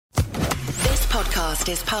podcast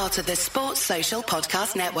is part of the Sports Social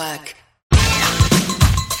Podcast Network.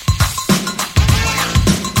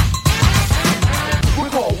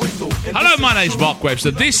 Hello, my name's Mark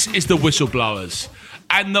Webster. This is the Whistleblowers.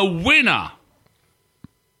 And the winner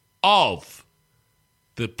of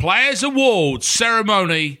the Players' Awards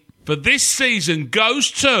ceremony for this season goes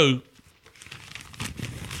to...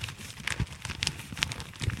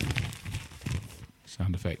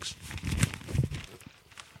 Sound effects.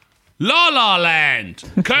 La La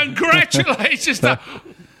Land. Congratulations.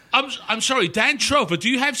 I'm sorry, Dan Trover, do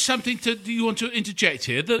you have something do you want to interject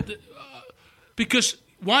here? Because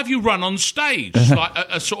why have you run on stage like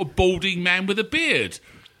a sort of balding man with a beard?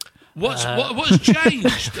 What's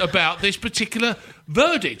changed about this particular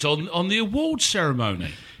verdict on the awards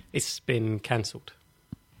ceremony? It's been cancelled.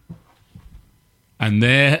 And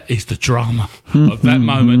there is the drama of that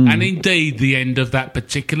moment, and indeed the end of that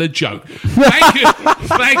particular joke.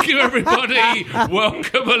 Thank you, everybody.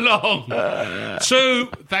 Welcome along.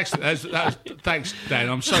 Thanks, Dan.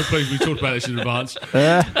 I'm so pleased we talked about this in advance. To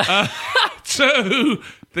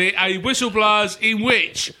a Whistleblowers in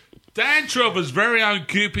which Dan Trover's very own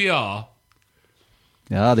QPR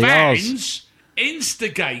fans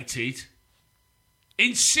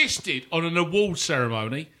insisted on an award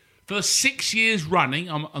ceremony. For 6 years running,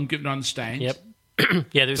 I'm given to understand. Yep.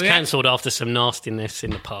 Yeah, it was cancelled after some nastiness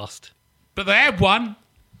in the past. But they had one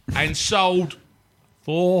and sold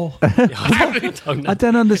 4. I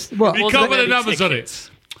don't understand. What? You can't put the numbers on it.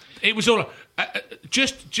 It was all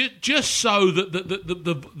just so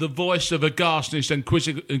that the voice of aghastness and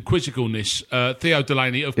quizzicalness, Theo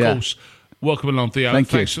Delaney, of course. Welcome along, Theo.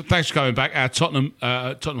 Thanks for coming back. Our Tottenham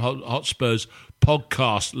Hotspurs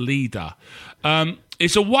podcast leader.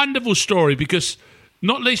 It's a wonderful story because,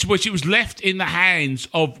 not least of which, it was left in the hands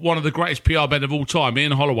of one of the greatest PR men of all time,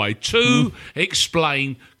 Ian Holloway, to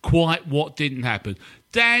explain quite what didn't happen.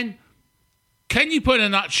 Dan, can you put in a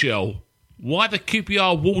nutshell why the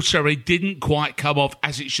QPR award ceremony didn't quite come off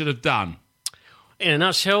as it should have done? In a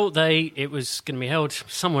nutshell, it was going to be held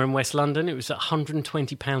somewhere in West London. It was at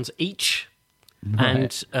 £120 each. Right.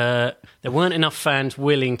 And there weren't enough fans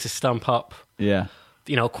willing to stump up a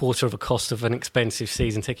quarter of a cost of an expensive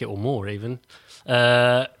season ticket or more even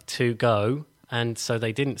to go, and so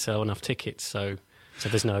they didn't sell enough tickets. So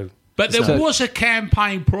there's no. But there was a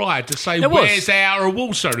campaign prior to say, "Where's our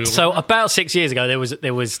award ceremony?" So about 6 years ago, there was an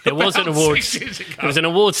awards. There was an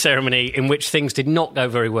awards ceremony in which things did not go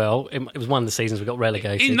very well. It was one of the seasons we got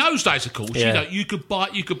relegated. In those days, of course, you could buy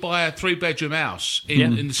a 3-bedroom house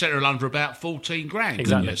in the centre of London for about 14 grand.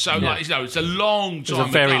 Exactly. So it's a long time. It was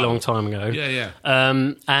a very long time ago. Yeah.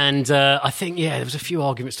 And I think there was a few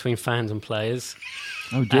arguments between fans and players.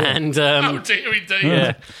 Oh dear. And oh dear, indeed.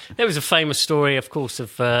 Yeah, there was a famous story, of course,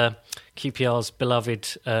 of QPR's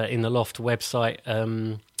beloved In the Loft website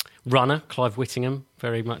runner, Clive Whittingham,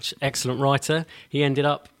 very much excellent writer. He ended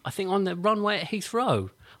up, I think, on the runway at Heathrow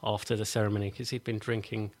after the ceremony because he'd been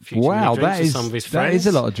drinking a few drinks with some of his friends. That is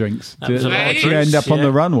a lot of drinks. To end up on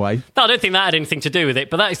the runway. No, I don't think that had anything to do with it,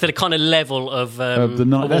 but that is the kind of level of the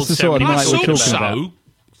night. That's the sort of night we're talking about.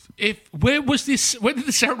 When did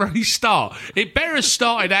the ceremony start? It better have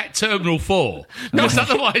started at Terminal 4. Because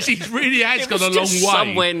otherwise he really has gone a long way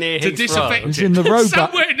somewhere near to Heathrow. disaffect it. It was in the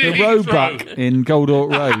Roebuck in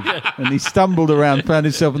Goldhawk Road. And he stumbled around, found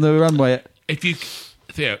himself on the runway.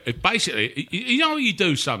 Basically, you know what you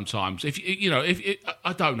do sometimes? I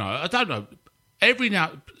don't know. Every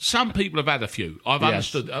now, some people have had a few. I've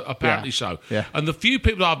understood, apparently so. Yeah. And the few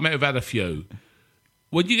people I've met have had a few.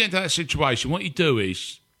 When you get into that situation, what you do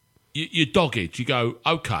is, you're dogged. You go,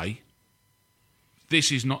 okay, this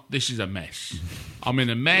is a mess. I'm in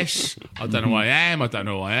a mess. I don't know who I am. I don't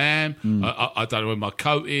know who I am. I don't know where my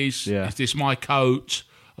coat is. Yeah. Is this my coat?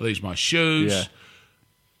 Are these my shoes? Yeah.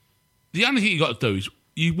 The only thing you got to do is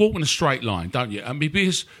you walk in a straight line, don't you? I mean,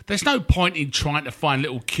 because there's no point in trying to find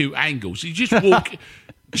little cute angles. You just walk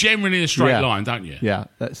generally in a straight line, don't you? Yeah,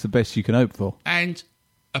 that's the best you can hope for. And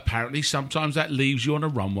apparently sometimes that leaves you on a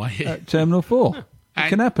runway. At Terminal 4. It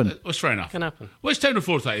can happen. That's fair enough. Can happen. Well, it's Terminal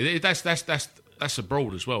 4 today. That's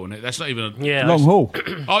abroad as well, isn't it? That's not even long haul.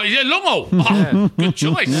 Oh, yeah, long haul. Oh, good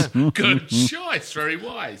choice. Good choice. Very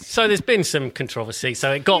wise. So there's been some controversy.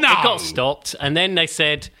 So it got stopped, and then they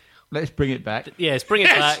said, let's bring it back. Yeah, let's bring it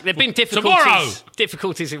back. There've been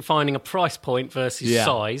difficulties in finding a price point versus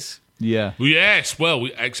size. Yeah. Yes, well,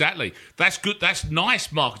 exactly. That's good. That's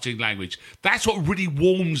nice marketing language. That's what really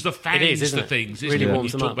warms the fans to things, isn't it? When you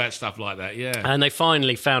warms them talk up. about stuff like that, yeah. And they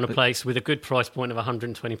finally found a place with a good price point of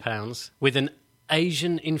 £120 with an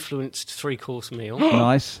Asian-influenced 3-course meal.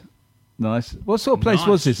 Nice. Nice. What sort of place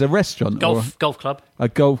was this? A restaurant? Golf club. A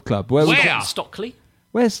golf club. Where? Stockley.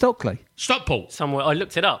 Where's Stockley? Stockport. Somewhere. I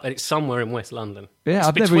looked it up, and it's somewhere in West London. Yeah, It's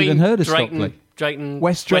I've never even heard of Stockley. West Drayton.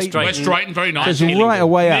 West Drayton, very nice. It's right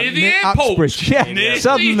away out near the airport. Uxbridge. Yeah. Near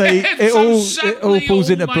Suddenly, the it all falls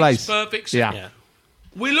into place. Perfect sense. Yeah.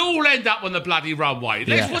 We'll all end up on the bloody runway.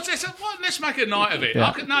 Let's make a night of it.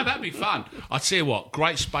 Yeah. No, that'd be fun. I tell you what,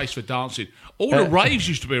 great space for dancing. All the raves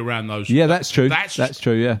used to be around those. Yeah, that's true. That's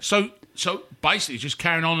true. Yeah. So basically, just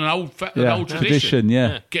carrying on an old tradition.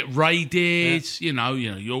 Yeah. Get raided. Yeah.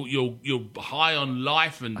 You're high on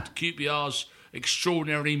life and QPR's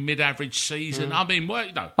extraordinary mid-average season. I mean,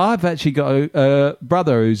 I've actually got a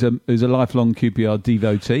brother who's a lifelong QPR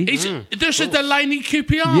devotee. There's a Delaney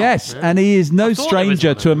QPR. Yes, and he is no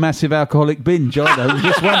stranger to a massive alcoholic binge either. I'm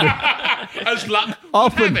just wondering. As luck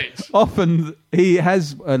often he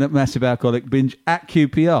has a massive alcoholic binge at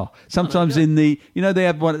QPR. Sometimes in the, they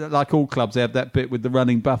have one, like all clubs, they have that bit with the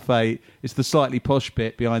running buffet. It's the slightly posh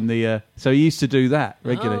bit behind the. So he used to do that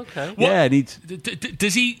regularly. Oh, okay. Yeah, and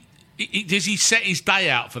does he set his day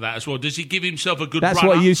out for that as well? Does he give himself a good? That's run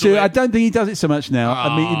what he up used to. I don't think he does it so much now.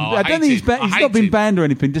 I don't think he's not been banned or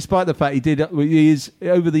anything, despite the fact he did. Over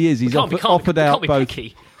the years, he's offered out both.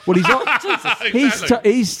 Picky. Well,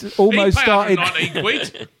 he's almost started.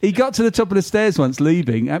 He got to the top of the stairs once,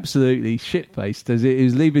 leaving absolutely shit-faced as he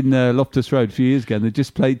was leaving Loftus Road a few years ago, and they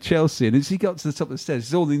just played Chelsea. And as he got to the top of the stairs,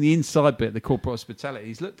 it's all in the inside bit, the corporate hospitality.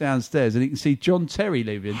 He's looked downstairs and he can see John Terry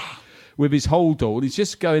leaving with his hold all. He's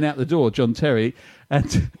just going out the door, John Terry,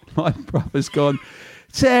 and my brother's gone,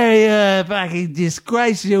 Terry, fucking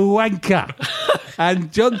disgrace, you wanker.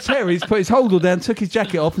 And John Terry's put his hold all down, took his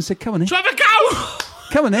jacket off, and said, "Come on in. Have a go!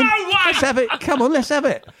 Come on in. No way. Let's have it. Come on, let's have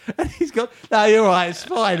it." And he's gone, "No, you're right, it's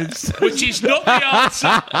fine." Which is not the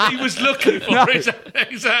answer he was looking for. No.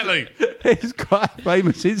 Exactly. It's quite a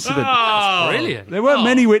famous incident. Oh, that's brilliant. There weren't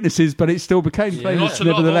many witnesses, but it still became famous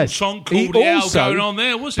nevertheless. Going on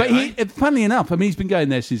there, was it? But funnily enough, I mean, he's been going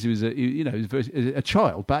there since he was a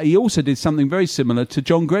child. But he also did something very similar to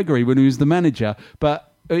John Gregory when he was the manager. But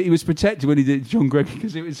he was protected when he did John Gregory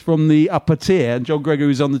because it was from the upper tier, and John Gregory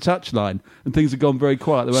was on the touchline, and things had gone very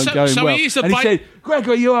quiet. They weren't going well. He said,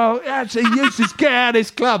 "Gregory, you are actually useless. Get out of this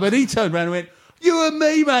club." And he turned around and went, "You and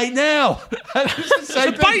me, mate, now."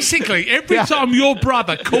 So basically, every time your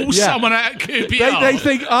brother calls someone out at QPR, they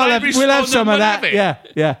think, we'll have some of that.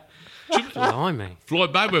 Yeah.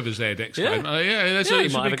 Floyd Mayweather's there next game. That's he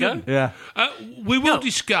might have a go. Yeah. We will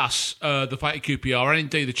discuss the fate of QPR and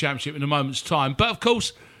indeed the Championship in a moment's time. But of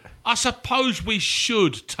course, I suppose we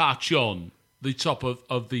should touch on the top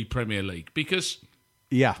of the Premier League because,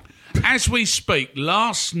 as we speak,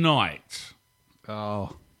 last night,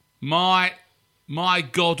 my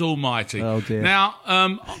God Almighty! Oh dear! Now,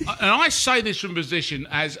 and I say this from a position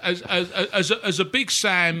as a Big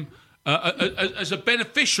Sam. As a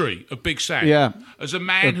beneficiary of Big Sam, as a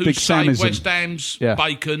man who saved West Ham's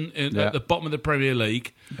bacon at the bottom of the Premier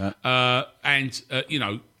League, and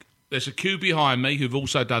there's a queue behind me who've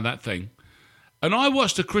also done that thing, and I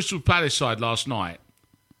watched the Crystal Palace side last night.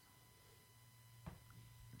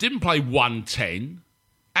 Didn't play 110,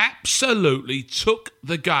 absolutely took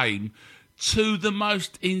the game to the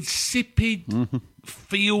most insipid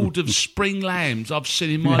field of spring lambs I've seen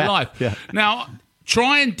in my life. Yeah. Now,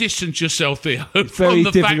 try and distance yourself there from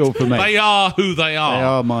the fact for me. They are who they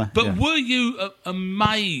are. But were you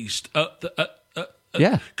amazed at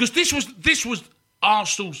because this was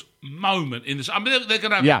Arsenal's moment in this. I mean, they're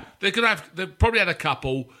going to have. They've probably had a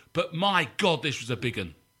couple, but my God, this was a big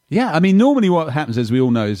one. Yeah, I mean, normally what happens, as we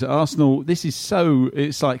all know, is Arsenal,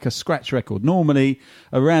 it's like a scratch record. Normally,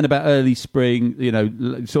 around about early spring,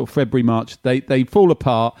 sort of February, March, they fall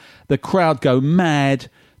apart. The crowd go mad.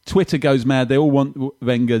 Twitter goes mad. They all want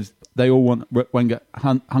Wenger. They all want Wenger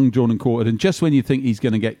hung, drawn and quartered. And just when you think he's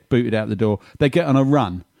going to get booted out the door, they get on a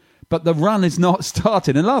run. But the run is not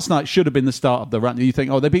started. And last night should have been the start of the run. You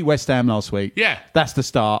think, they beat West Ham last week. Yeah. That's the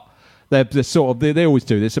start. They always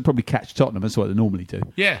do this. They probably catch Tottenham. That's what they normally do.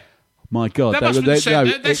 Yeah. My God,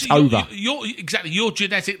 it's over. You're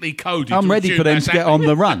genetically coded. I'm ready for them to get on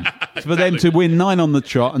the run, for them to win 9 on the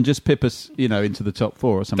trot and just pip us, into the top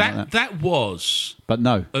 4 or something like that. That was, but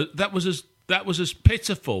no, that was as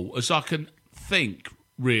pitiful as I can think.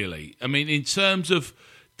 Really, I mean, in terms of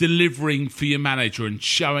delivering for your manager and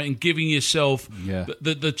showing and giving yourself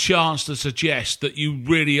the chance to suggest that you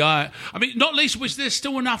really are. I mean, not least was there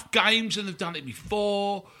still enough games and they've done it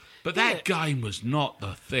before. But that game was not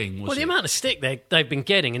the thing, was it? Well, the amount of stick they've been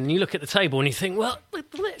getting, and you look at the table and you think, well,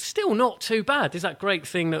 it's still not too bad. There's that great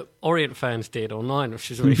thing that Orient fans did online,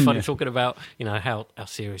 which is really funny, talking about how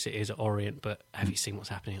serious it is at Orient, but have you seen what's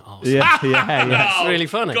happening at Arsenal? Yeah. It's really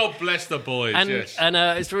funny. God bless the boys, and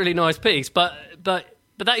it's a really nice piece, but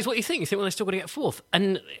that is what you think. You think, well, they're still going to get fourth.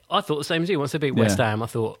 And I thought the same as you. Once they beat West Ham, I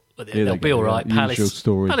thought they'll be all right. Palace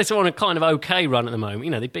are on a kind of okay run at the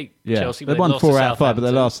moment. They beat Chelsea. They won 4 out of 5, but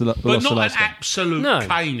they lost the last But not an game. absolute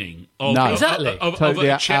caning of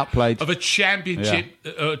Totally outplayed. Of a championship,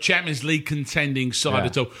 Champions League contending side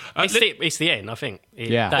at all. It's the end, I think.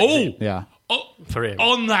 For him.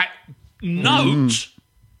 On that note,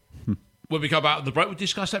 when we come out of the break, we'll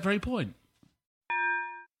discuss that very point.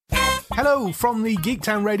 Hello from the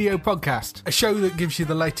Geektown Radio podcast, a show that gives you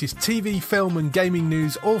the latest TV, film and gaming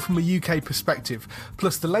news, all from a UK perspective,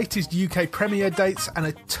 plus the latest UK premiere dates and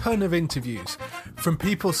a ton of interviews. From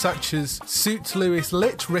people such as Suits Lewis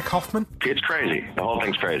Litt, Rick Hoffman. It's crazy. The whole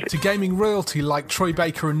thing's crazy. To gaming royalty like Troy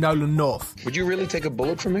Baker and Nolan North. Would you really take a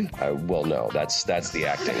bullet for me? Well, no, that's the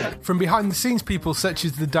acting. From behind the scenes people such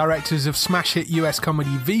as the directors of smash hit US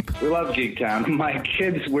comedy Veep. We love Geektown. My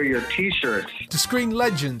kids wear your t-shirts. To screen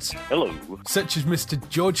legends. Hello. Such as Mr.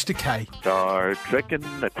 George Takei. Star trekking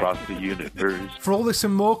across the universe. For all this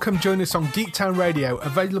and more, come join us on Geektown Radio,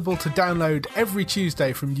 available to download every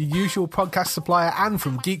Tuesday from your usual podcast supplier and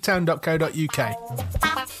from geektown.co.uk.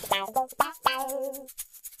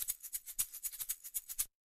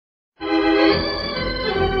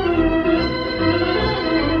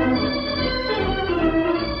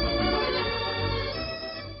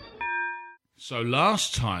 So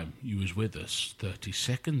last time you was with us 30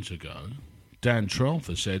 seconds ago, Dan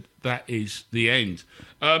Trolfer said that is the end.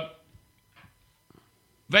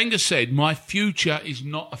 Wenger said, my future is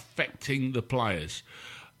not affecting the players.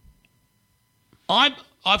 I've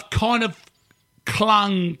kind of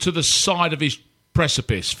clung to the side of his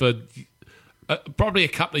precipice for probably a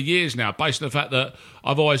couple of years now, based on the fact that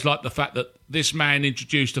I've always liked the fact that this man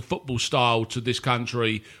introduced a football style to this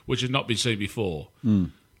country which has not been seen before.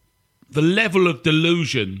 The level of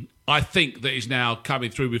delusion, I think, that is now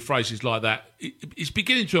coming through with phrases like that, it's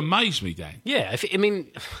beginning to amaze me, Dan. Yeah, it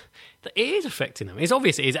is affecting them. It's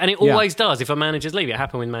obvious it is, and it always does if a manager's leaving. It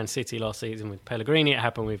happened with Man City last season with Pellegrini. It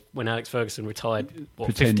happened when Alex Ferguson retired,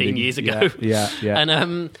 15 years ago. Yeah.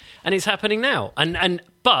 And it's happening now.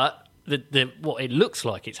 But what it looks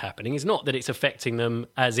like it's happening is not that it's affecting them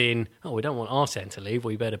as in, we don't want Arsene to leave,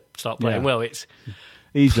 we better start playing well. It's...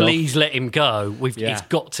 Please let him go. It's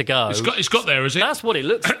got to go. It's got there, is it? That's what it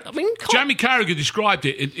looks like. I mean, Jamie Carragher described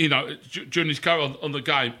it, during his career on the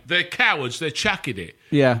game. They're cowards. They're chucking it.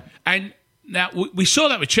 Yeah. And now we saw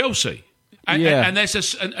that with Chelsea. And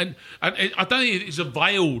there's and I don't think it's a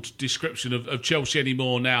veiled description of Chelsea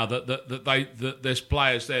anymore now that there's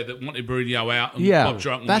players there that wanted Mourinho out and Bob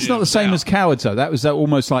Drunk. That's not the same as cowards though. That was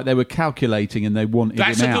almost like they were calculating and they wanted him out.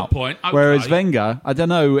 That's a good point. Okay. Whereas Wenger, I don't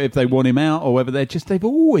know if they want him out or whether they've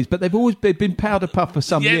always been powder puff for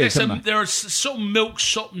some years. There are sort of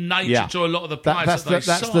milk-sop nature to a lot of the players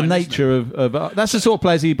that's the nature of that's the sort of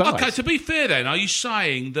players he buys. Okay, to be fair then, are you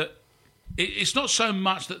saying that it's not so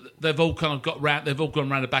much that they've all kind of they've all gone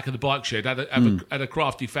around the back of the bike shed, had a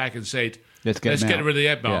crafty fag and said, let's get rid of the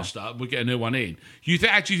headmaster, we'll get a new one in. You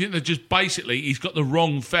actually think that just basically he's got the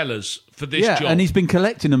wrong fellas for this job? And he's been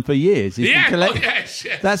collecting them for years. Yes.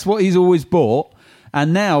 That's what he's always bought.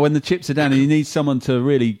 And now when the chips are down and he needs someone to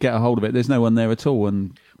really get a hold of it, there's no one there at all.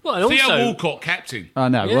 And Theo Walcott, captain. I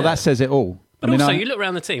know. Yeah. Well, that says it all. But you look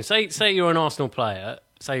around the team. Say you're an Arsenal player,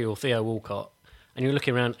 say you're Theo Walcott, and you're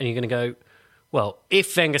looking around and you're going to go, well,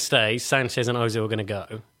 if Wenger stays, Sanchez and Ozil are going to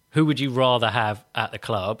go. Who would you rather have at the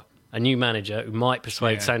club? A new manager who might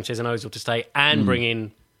persuade Sanchez and Ozil to stay and bring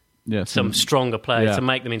in some stronger players to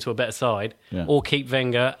make them into a better side, or keep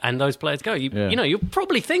Wenger and those players go. You're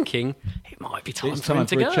probably thinking it might be time for him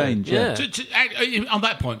to go. A change, on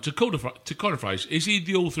that point, to call a phrase, is he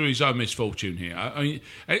the author of his own misfortune here? I mean,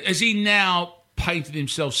 has he now painted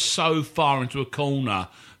himself so far into a corner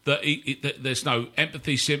that there's no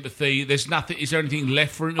empathy, sympathy? There's nothing. Is there anything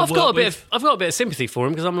left for him to work with? I've got a bit of sympathy for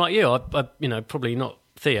him because I'm like you. I probably not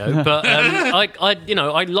Theo, but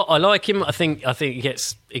I like him. I think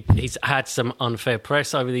he's had some unfair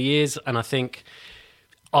press over the years, and I think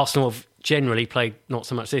Arsenal have generally played, not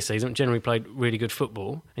so much this season, generally played really good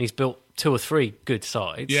football, and he's built 2 or 3 good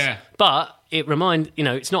sides. Yeah, but it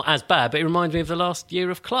it's not as bad, but it reminds me of the last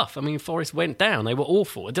year of Clough. I mean, Forest went down; they were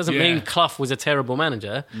awful. It doesn't mean Clough was a terrible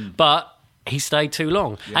manager, but he stayed too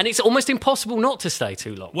long. Yeah. And it's almost impossible not to stay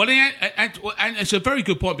too long. Well, and it's a very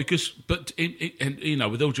good point because,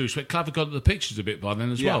 with all due respect, Clover got the pictures a bit by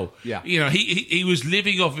then as well. Yeah. He was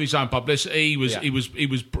living off of his own publicity.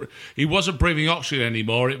 He wasn't breathing oxygen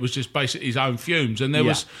anymore. It was just basically his own fumes.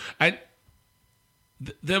 And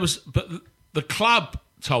but the club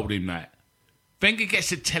told him that. Wenger gets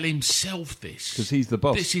to tell himself this because he's the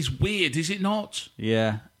boss. This is weird, is it not?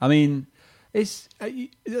 Yeah, I mean. The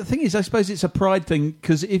thing is, I suppose it's a pride thing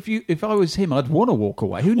because if I was him, I'd want to walk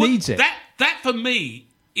away. Who needs it? That for me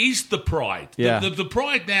is the pride. Yeah. The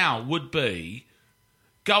pride now would be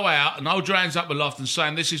go out and hold your hands up aloft and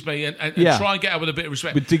saying this is me and try and get out with a bit of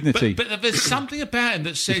respect. With dignity. But there's something about him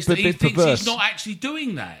that says that he thinks he's not actually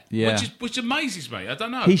doing that, which amazes me. I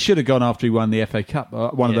don't know. He should have gone after he won the FA Cup,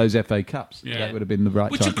 one of those FA Cups. Yeah. That would have been the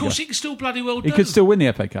right which, time of course, to go. he can still bloody well do. He could still win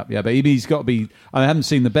the FA Cup, yeah, but he's got to be... I haven't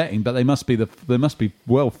seen the betting, but they must be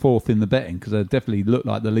well fourth in the betting because they definitely look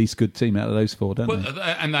like the least good team out of those four, don't they?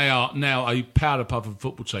 And they are now a powder puff of a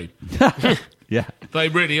football team. Yeah. They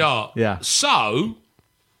really are. Yeah. So...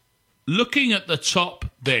 Looking at the top,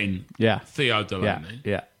 then, Theo Delaney,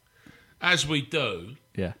 as we do,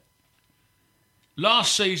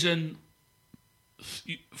 last season,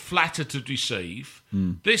 flattered to deceive.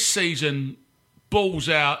 This season, balls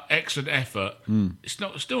out, excellent effort. It's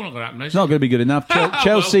still not going to happen. It's not going to be good enough.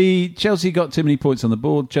 Chelsea got too many points on the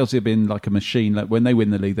board. Chelsea have been like a machine. Like when they win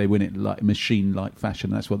the league, they win it like machine-like fashion.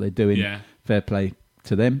 That's what they're doing. Yeah. Fair play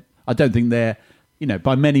to them. I don't think they're,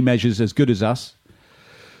 by many measures, as good as us.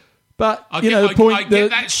 But I get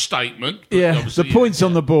that statement. The points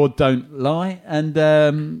on the board don't lie, and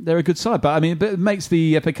they're a good side. But it makes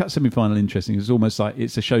the FA Cup semi-final interesting. It's almost like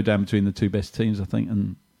it's a showdown between the two best teams, I think,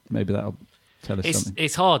 and maybe that'll tell us something.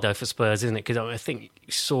 It's hard though for Spurs, isn't it? Because I think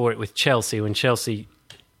you saw it with Chelsea when Chelsea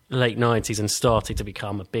late 90s and started to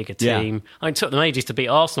become a bigger team. It took them ages to beat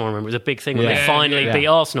Arsenal. I remember it was a big thing when they finally beat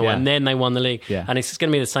Arsenal and then they won the league. And it's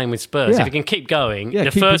going to be the same with Spurs. If you can keep going,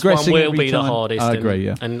 the first one will be the hardest. I agree,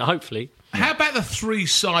 and hopefully... How about the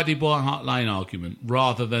three-sided White Hart Lane argument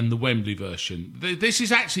rather than the Wembley version? This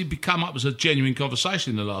has actually become up as a genuine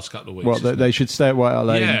conversation in the last couple of weeks. Well, they should stay at White Hart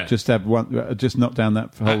Lane. Just have one, just knock down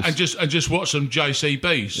that whole... And just watch some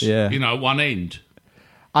JCBs, one end.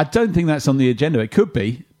 I don't think that's on the agenda. It could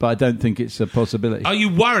be, but I don't think it's a possibility. Are you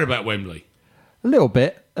worried about Wembley? A little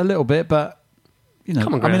bit, but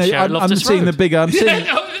Come on, I'm seeing the bigger.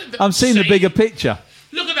 I'm seeing the bigger picture.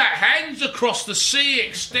 Look at that, hands across the sea,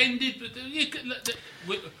 extended.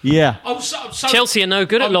 Yeah. Chelsea are no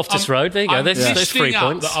good at Loftus Road. There you go. There's 3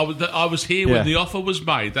 points. That I was here when the offer was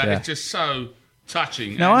made. That is just so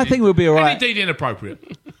touching. No, I think we'll be all right. And indeed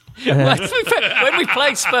inappropriate. When we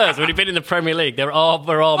played Spurs, when we've been in the Premier League, there are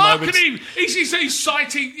moments. He's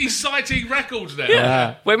citing records now.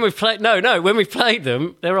 Yeah. When we've played, when we've played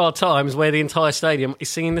them, there are times where the entire stadium is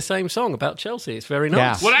singing the same song about Chelsea. It's very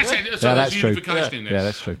nice. Yeah. Well, that's unification in there. Yeah,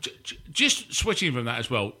 that's true. Just switching from that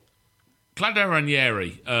as well. Claudio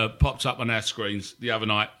Ranieri popped up on our screens the other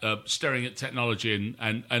night, staring at technology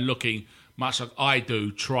and looking much like I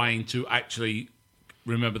do, trying to actually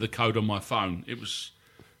remember the code on my phone. It was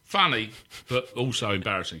funny, but also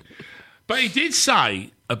embarrassing. But he did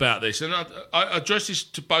say about this, and I addressed this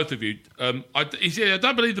to both of you. He said, I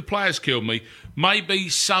don't believe the players killed me. Maybe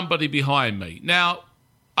somebody behind me. Now,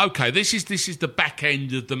 okay, this is the back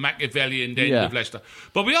end of the Machiavellian end of Leicester.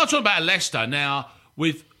 But we are talking about Leicester now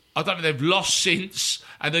with, I don't know, they've lost since,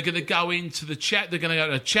 and they're going to go into the They're going to go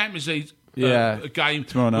to a Champions League game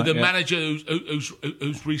with a manager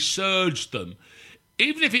who's resurged them.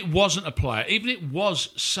 Even if it wasn't a player, even if it was,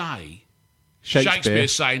 say, Shakespeare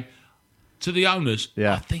saying to the owners,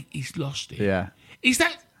 I think he's lost it. Yeah. Is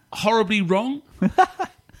that horribly wrong?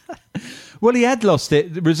 Well, he had lost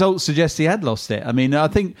it. The results suggest he had lost it. I mean, I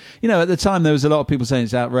think, at the time there was a lot of people saying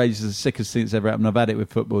it's outrageous, the sickest thing that's ever happened. I've had it with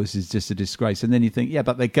football. This is just a disgrace. And then you think,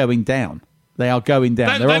 but they're going down. They are going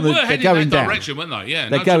down. They were heading in that direction, weren't they? Yeah,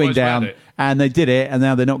 they're going down, and they did it, and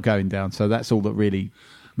now they're not going down. So that's all that really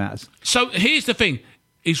matters. So here's the thing.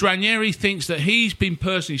 Is Ranieri thinks that he's been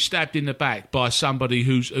personally stabbed in the back by somebody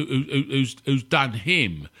who's done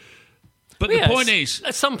him. But the point is...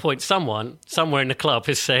 At some point, someone, somewhere in the club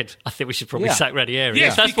has said, I think we should probably sack Ranieri.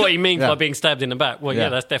 Yes, that's what he means by being stabbed in the back. Well,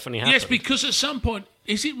 that's definitely happened. Yes, because at some point,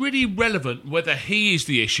 is it really relevant whether he is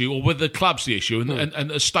the issue or whether the club's the issue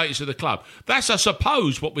and the status of the club? That's, I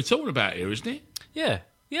suppose, what we're talking about here, isn't it? Yeah,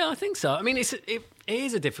 I think so. I mean, it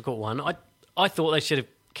is a difficult one. I thought they should have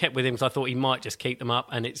kept with him because I thought he might just keep them up,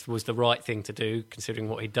 and it was the right thing to do considering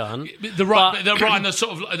what he'd done. They're right in the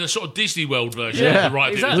sort of Disney World version. Yeah, the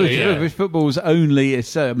right exactly. thing to do. If football's only, I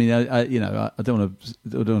don't want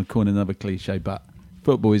to coin another cliche, but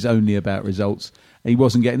football is only about results. He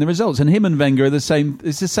wasn't getting the results, and him and Wenger are the same.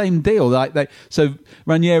 It's the same deal. So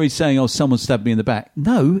Ranieri's saying, "Oh, someone stabbed me in the back."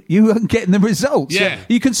 No, you weren't getting the results. Yeah.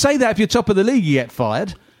 You can say that if you're top of the league, you get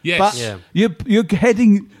fired. Yes. But you're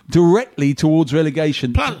heading directly towards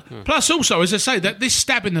relegation. Plus, also, as I say, that this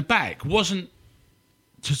stab in the back wasn't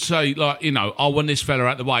to say, like, I want this fella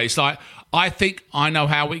out the way. It's like, I think I know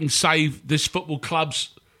how we can save this football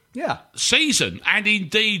club's season and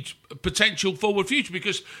indeed potential forward future,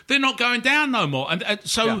 because they're not going down no more. And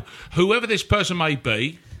so whoever this person may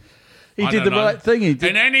be, he did the right thing. He did.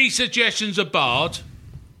 And any suggestions are barred.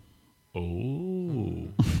 Oh.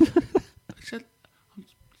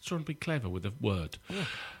 Trying to be clever with a word.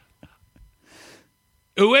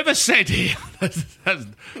 Whoever said it,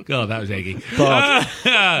 God, that was eggy.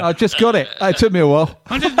 I just got it. It took me a while.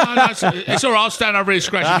 It's all right. I'll stand over here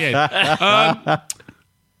scratching my head.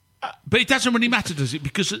 But it doesn't really matter, does it?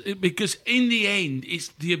 Because in the end,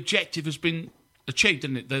 the objective has been achieved,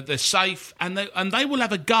 isn't it? They're safe, and they will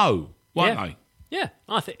have a go, won't they? Yeah,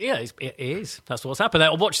 I think it is. That's what's happened.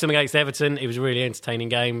 I watched them against Everton. It was a really entertaining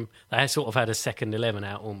game. They sort of had a second 11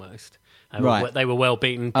 out almost. They were well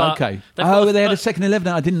beaten. But they had a second 11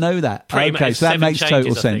 out. I didn't know that. Okay, so that makes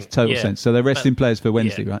total sense. Sense. So they're resting players for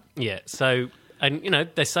Wednesday, right? Yeah. So, and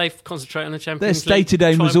they're safe. Concentrate on the Champions League. Their stated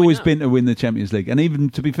aim has always been to win the Champions League, and even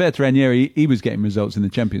to be fair to Ranieri, he was getting results in the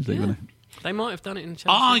Champions League, wasn't he? They might have done it in the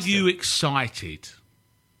Champions League. Are you excited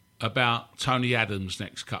about Tony Adams'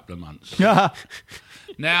 next couple of months?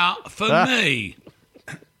 Now, for me,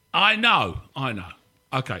 I know.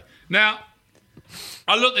 Okay. Now,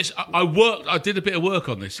 I looked this. I did a bit of work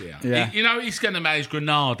on this here. Yeah. He's going to manage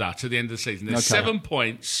Granada to the end of the season. There's 7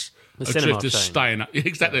 points of drifters staying up.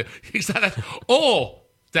 Exactly. Or,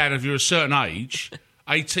 Dan, if you're a certain age,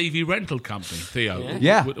 a TV rental company, Theo.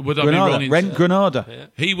 Yeah. Would I be wrong? Rent Granada. Yeah.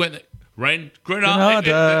 He went... Rent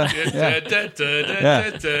Granada.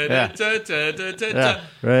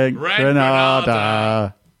 Rent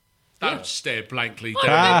Granada. Don't stare blankly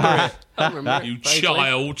down. You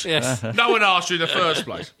child. Yes. No one asked you in the first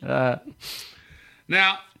place.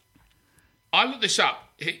 Now, I looked this up.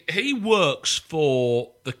 He works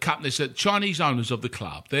for the companies, the Chinese owners of the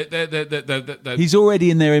club. They're he's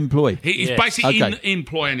already in their employ. He's basically in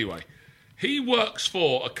employ anyway. He works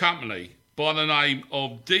for a company by the name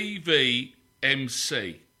of DVMC.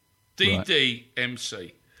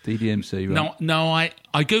 DDMC. DDMC, right. Now I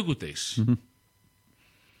Googled this. Mm-hmm.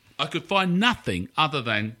 I could find nothing other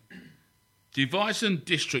than Devizes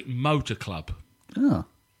District Motor Club. Oh.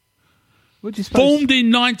 What do you suppose? Formed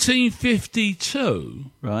in 1952.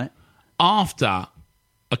 Right. After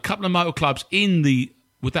a couple of motor clubs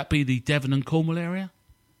would that be the Devon and Cornwall area?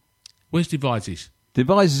 Where's Devizes?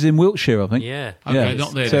 Devizes in Wiltshire, I think. Yeah. Okay,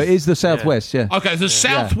 not there. So it is the southwest, yeah. Okay, the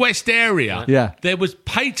southwest area. Yeah. There was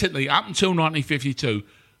patently, up until 1952,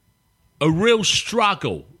 a real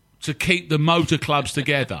struggle to keep the motor clubs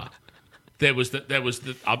together. There was the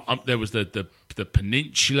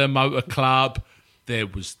Peninsula Motor Club. There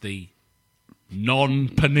was the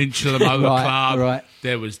non-Peninsula Motor Club. Right.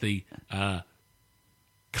 There was the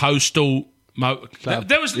Coastal Motor Club.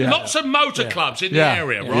 There was lots of motor clubs in the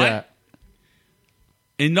area, right? Yeah.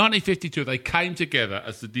 In 1952, they came together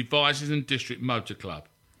as the Devizes and District Motor Club.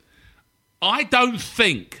 I don't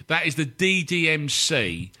think that is the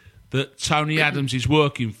DDMC that Tony Adams is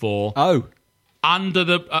working for. Oh. Under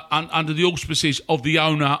the auspices of the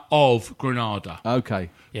owner of Granada.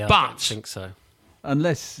 Okay. Yeah, but I don't think so.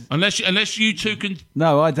 Unless you two can.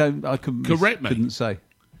 No, I don't. I couldn't. Correct me. Couldn't say.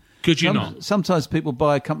 Could you not? Sometimes people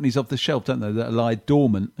buy companies off the shelf, don't they, that lie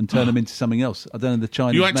dormant and turn them into something else. I don't know the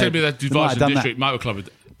Chinese. You ain't telling me that Devizes District Motor Club.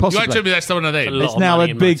 Possibly. You ain't telling me that's one of them. It's now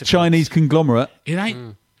a big Chinese conglomerate. It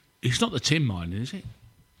ain't. It's not the tin mining, is it?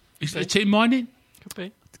 Is it tin mining?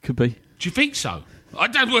 Could be. Do you think so? I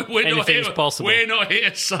don't. Anything's possible. We're not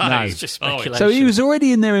here to say. No. It's just speculation. So he was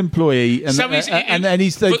already in their employee, and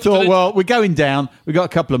they thought, well, we're going down. We've got a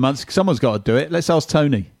couple of months. Someone's got to do it. Let's ask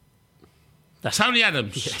Tony. That's Tony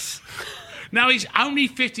Adams. Yes. Now he's only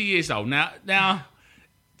 50 years old. Now,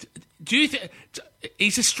 do you think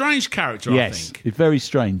he's a strange character? Yes, I think he's very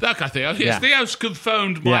strange. Okay, Theo's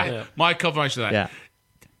confirmed my confirmation of that. Yeah.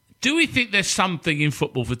 Do we think there's something in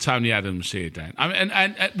football for Tony Adams here, Dan? I mean,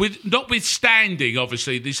 and with notwithstanding,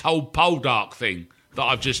 obviously, this whole Poldark thing that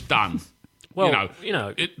I've just done. Well,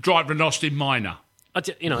 Driver and Austin Minor. I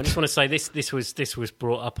just want to say this was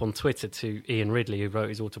brought up on Twitter to Ian Ridley, who wrote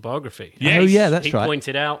his autobiography. Yes. Oh, yeah, that's right. He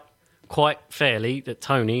pointed out quite fairly that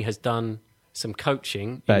Tony has done some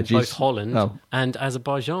coaching Badges. in both Holland and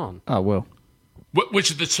Azerbaijan. Oh, well.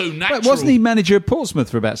 Which are the two natural... But wasn't he manager of Portsmouth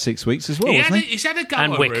for about 6 weeks as well, wasn't he? He's had a go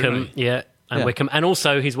And over Wickham, it, and Wickham. And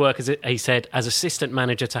also his work, as he said, as assistant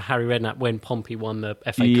manager to Harry Redknapp when Pompey won the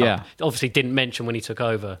FA Cup. Obviously didn't mention when he took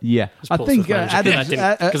over. Yeah. I think Adams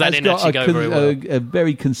because that didn't actually go very well. A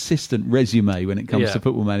very consistent resume when it comes to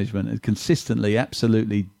football management. And consistently,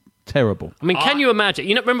 absolutely terrible. I mean, can you imagine?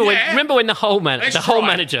 Remember when the whole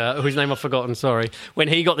manager, whose name I've forgotten, sorry, when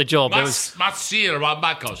he got the job, there was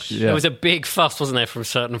a big fuss, wasn't there, from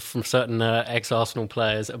certain ex-Arsenal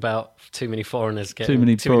players about too many foreigners getting too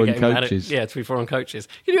many foreign coaches. Too many foreign coaches.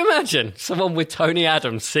 Can you imagine someone with Tony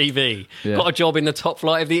Adams' CV got a job in the top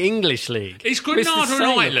flight of the English league? Is Granada an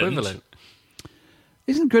island? Equivalent.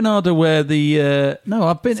 Isn't Granada where the... no,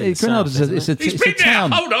 I've been... Granada's it's a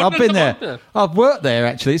town. Hold on, I've been there. Yeah. I've worked there,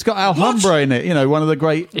 actually. It's got Alhambra in it, one of the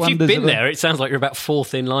great if wonders. If you've been there, it sounds like you're about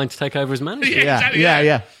fourth in line to take over as manager.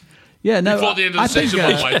 Yeah, no, before the end of the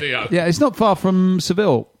season, Theo. Yeah, it's not far from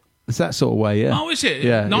Seville. It's that sort of way, yeah. Oh, is it?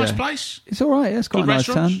 Yeah, nice place? It's all right, yeah. It's quite Good a nice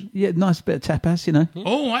restaurants? town. Yeah, nice bit of tapas,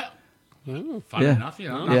 Oh, right. Funny enough,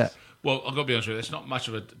 Yeah. Well, I've got to be honest with you, it's not much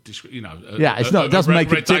of a, it's not. It doesn't make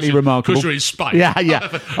it particularly remarkable. Because you're in Spain. Yeah.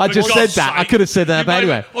 I just said that. I could have said that, but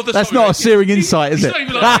anyway. That's not a searing insight, is it? You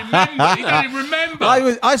don't even remember.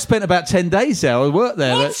 I spent about 10 days there. I worked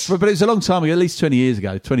there. But it was a long time ago, at least 20 years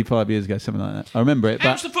ago, 25 years ago, something like that. I remember it.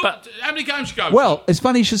 How many games you go? Well, it's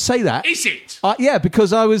funny you should say that. Is it? Yeah,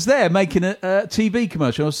 because I was there making a TV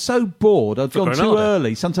commercial. I was so bored. I'd gone too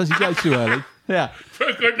early. Sometimes you go too early. Yeah.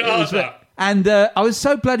 For Granada. And I was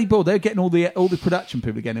so bloody bored. They were getting all the production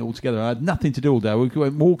people getting it all together. I had nothing to do all day. We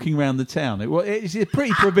went walking around the town. It's a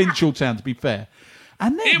pretty provincial town, to be fair.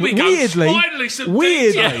 And then weirdly,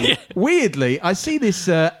 I see this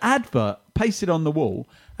advert pasted on the wall,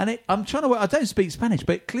 and I'm trying to. I don't speak Spanish,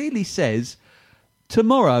 but it clearly says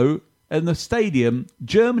tomorrow in the stadium,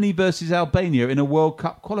 Germany versus Albania in a World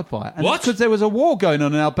Cup qualifier. And what? Because there was a war going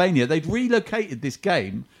on in Albania, they'd relocated this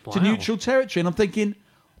game to neutral territory, and I'm thinking,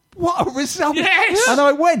 what a result! Yes! And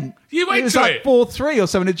I went. You went it was to like it? 4-3 or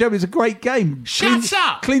something in Germany. It was a great game. Shut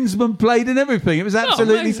up! Klinsmann played and everything. It was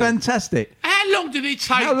absolutely fantastic. How long did it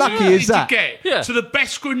take How lucky is that? to get to the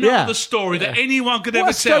best Granada story that anyone could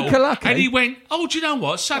ever tell? Lucky. And he went, do you know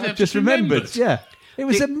what? Suddenly I just remembered. Yeah. It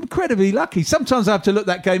was incredibly lucky. Sometimes I have to look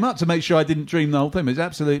that game up to make sure I didn't dream the whole thing. It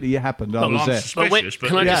absolutely happened. I was there.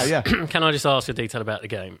 Can I just ask a detail about the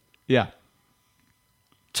game? Yeah.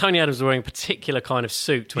 Tony Adams was wearing a particular kind of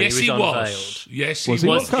suit when he was unveiled. Yes, he was.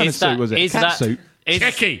 What kind of suit was it? Cat suit?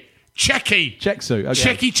 Checky. Check suit.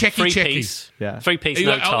 Okay. Checky. Yeah. Three-piece,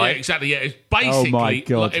 no tie. Yeah, exactly. Yeah. It's basically, my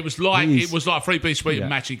God. It was like a three-piece suite of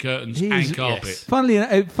matching curtains and carpet. Yes.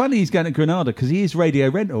 Funny he's going to Granada because he is Radio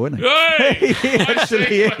Rental, isn't he? Hey! He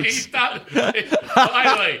actually is. He's done.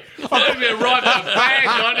 Finally, me a right at a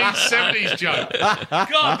bad 1970s joke.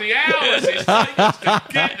 God, the hours it's taken us to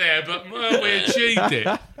get there, but we achieved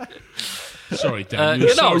it. Sorry, Dan. You're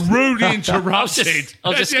so rudely interrupted.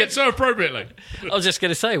 So appropriately. I was just going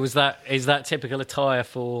to say, is that typical attire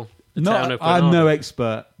for the town of Granada? I'm no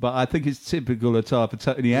expert, but I think it's typical attire for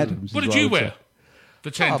Tony Adams. What did you wear for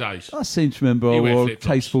 10 days? I seem to remember I wore a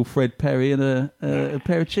tasteful Fred Perry and a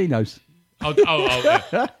pair of chinos.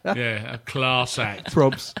 Yeah, a class act.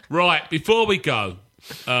 Props. Right, before we go,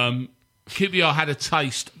 QPR had a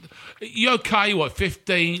taste. You okay? What,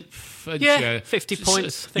 15? 50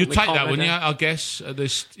 points. You take that, wouldn't you? I guess.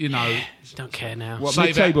 Don't care now. What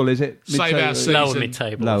mid-table is it? Save our season. Lower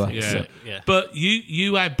mid-table. Lower. Yeah. But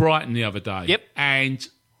you had Brighton the other day. Yep.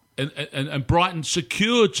 And Brighton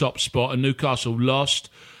secured top spot and Newcastle lost.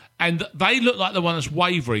 And they look like the one that's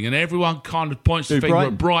wavering, and everyone kind of points the finger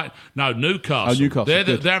at Brighton. No, Newcastle. Oh, Newcastle.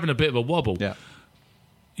 They're having a bit of a wobble. Yeah.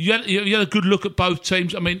 You had a good look at both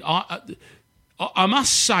teams. I mean, I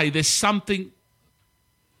must say there's something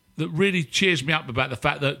that really cheers me up about the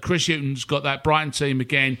fact that Chris Hughton's got that Brighton team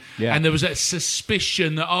again, and there was that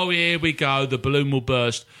suspicion that, here we go, the balloon will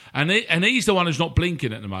burst, and he's the one who's not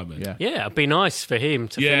blinking at the moment. Yeah, it'd be nice for him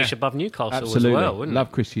to finish above Newcastle Absolutely. as well, wouldn't Love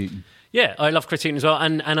it? Chris Hughton. Yeah, I love Chris Hughton as well,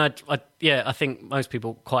 and I think most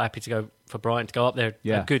people are quite happy to go for Brighton to go up there.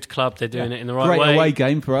 A good club, they're doing it in the right way. Great away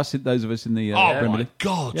game for us, those of us in the Premier League. My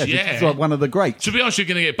God, It's like one of the greats. To be honest, you're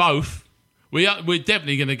going to get both. We're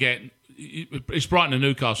definitely going to get. It's Brighton and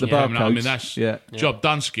Newcastle. The I mean, that's job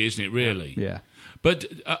Dunsky, isn't it? Really. Yeah. But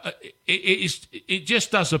it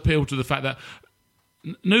just does appeal to the fact that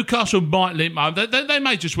Newcastle might limp. They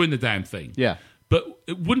may just win the damn thing. Yeah. But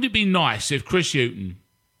wouldn't it be nice if Chris Hughton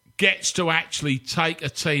gets to actually take a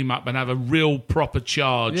team up and have a real proper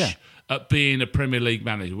charge at being a Premier League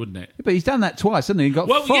manager, wouldn't it? But he's done that twice, hasn't he? He got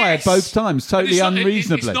fired both times, totally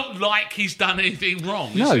unreasonably. It's not like he's done anything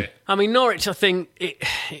wrong, no. is it? I mean, Norwich, I think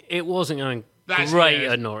it wasn't going great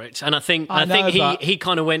at Norwich. And I think he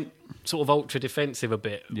kind of went sort of ultra defensive a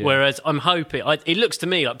bit. Yeah. Whereas I'm hoping, it looks to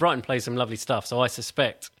me like Brighton plays some lovely stuff, so I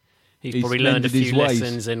suspect he's probably learned a few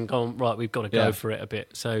lessons and gone, right, we've got to go for it a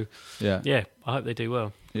bit. So, I hope they do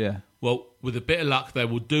well. Yeah. Well, with a bit of luck, they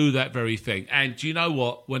will do that very thing. And do you know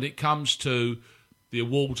what? When it comes to the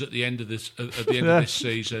awards at the end of this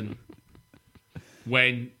season,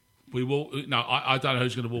 when we will, I don't know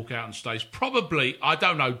who's going to walk out on stage. Probably, I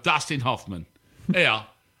don't know, Dustin Hoffman here,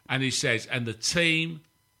 and he says, and the team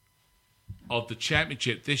of the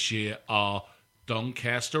championship this year are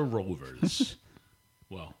Doncaster Rovers.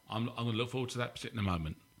 Well, I'm going to look forward to that in a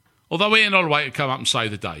moment. Although Ian Holloway could come up and save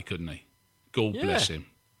the day, couldn't he? God bless him.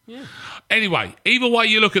 Yeah. Anyway, either way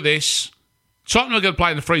you look at this, Tottenham are going to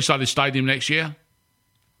play in the Freeside Stadium next year.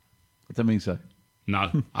 I don't think so.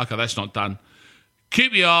 No. Okay, that's not done.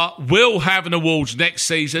 QPR will have an awards next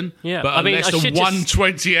season, but unless they're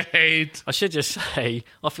 120 ahead. I should just say,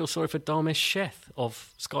 I feel sorry for Dharmesh Sheth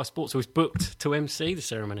of Sky Sports, who was booked to MC the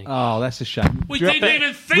ceremony. Oh, that's a shame. We didn't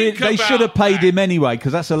even think about They should have paid him anyway,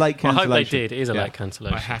 because that's a late cancellation. I hope they did. It is a late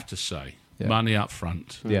cancellation. I have to say, money up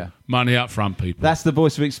front. Yeah. Money up front, people. That's the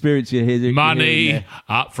voice of experience you hear. Money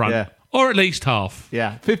up front. Yeah. Or at least half.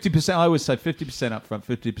 Yeah, 50%. I would say 50% up front,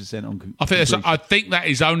 50% on. I think that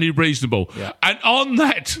is only reasonable. Yeah. And on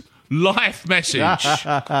that life message,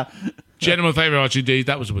 gentlemen, thank you very much indeed.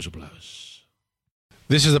 That was the Whistleblowers.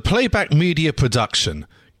 This is a Playback Media production.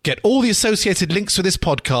 Get all the associated links for this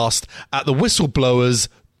podcast at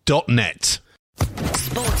thewhistleblowers.net.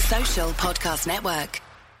 Sports Social Podcast Network.